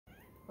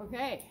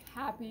Okay,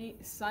 happy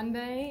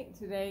Sunday.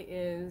 Today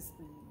is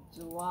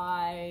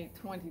July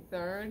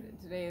 23rd.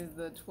 Today is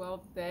the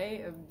 12th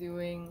day of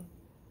doing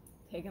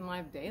Takin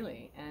Life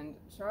Daily, and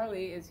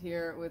Charlie is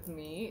here with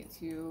me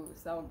to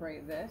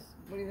celebrate this.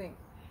 What do you think?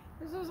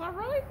 He says, I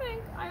really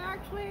think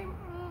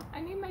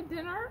I need my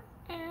dinner,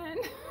 and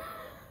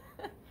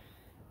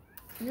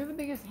you're the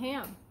biggest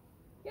ham.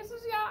 He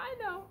says, yeah, I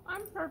know,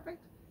 I'm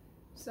perfect.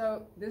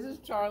 So this is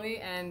Charlie,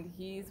 and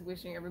he's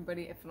wishing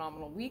everybody a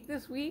phenomenal week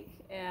this week.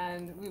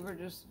 And we were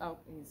just, oh,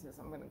 he says,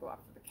 I'm going to go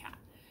after the cat.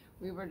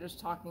 We were just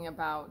talking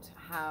about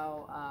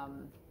how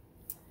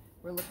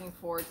we're looking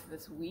forward to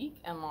this week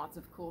and lots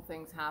of cool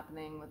things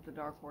happening with the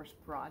Dark Horse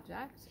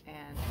Project,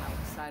 and how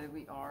excited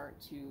we are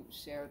to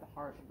share the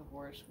heart of the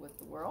horse with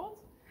the world.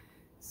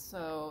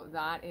 So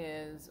that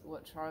is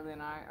what Charlie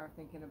and I are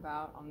thinking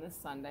about on this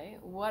Sunday.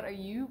 What are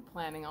you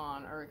planning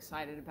on or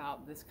excited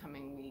about this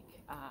coming week?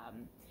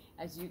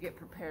 As you get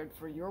prepared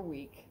for your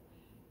week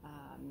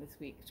this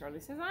week.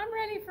 Charlie says, I'm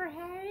ready for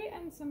hay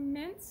and some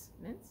mints.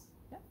 Mints?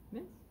 Yeah,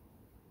 mints.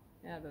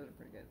 Yeah, those are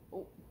pretty good.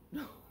 Oh,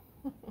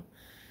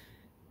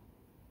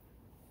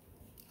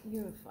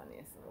 you're the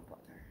funniest little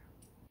bugger.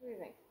 What do you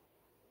think?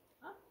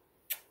 Huh?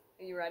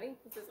 Are you ready?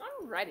 He says,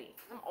 I'm ready.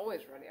 I'm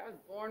always ready. I was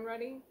born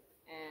ready.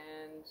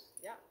 And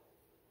yeah.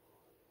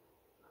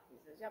 He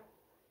says, yep.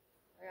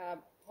 I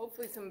got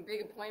hopefully some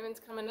big appointments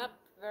coming up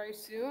very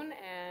soon.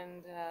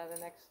 And the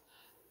next...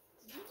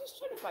 Did you just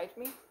try to bite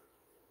me?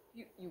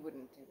 You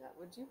wouldn't do that,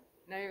 would you?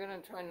 Now you're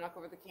going to try and knock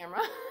over the camera?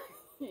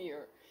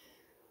 You're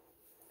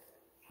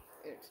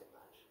too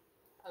much.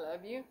 I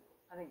love you.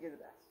 I think you're the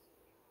best.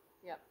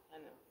 Yep, I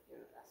know. You're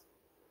the best.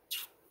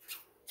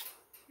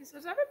 He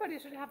says everybody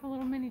should have a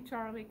little mini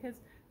Charlie because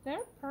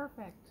they're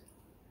perfect.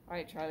 All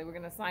right, Charlie, we're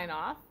going to sign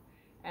off,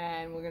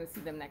 and we're going to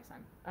see them next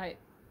time. All right.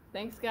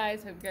 Thanks,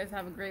 guys. Hope you guys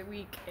have a great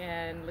week,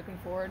 and looking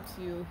forward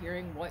to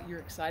hearing what you're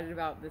excited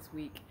about this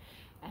week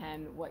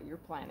and what you're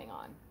planning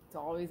on. It's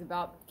always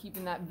about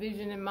keeping that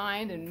vision in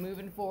mind and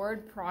moving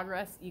forward.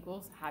 Progress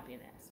equals happiness.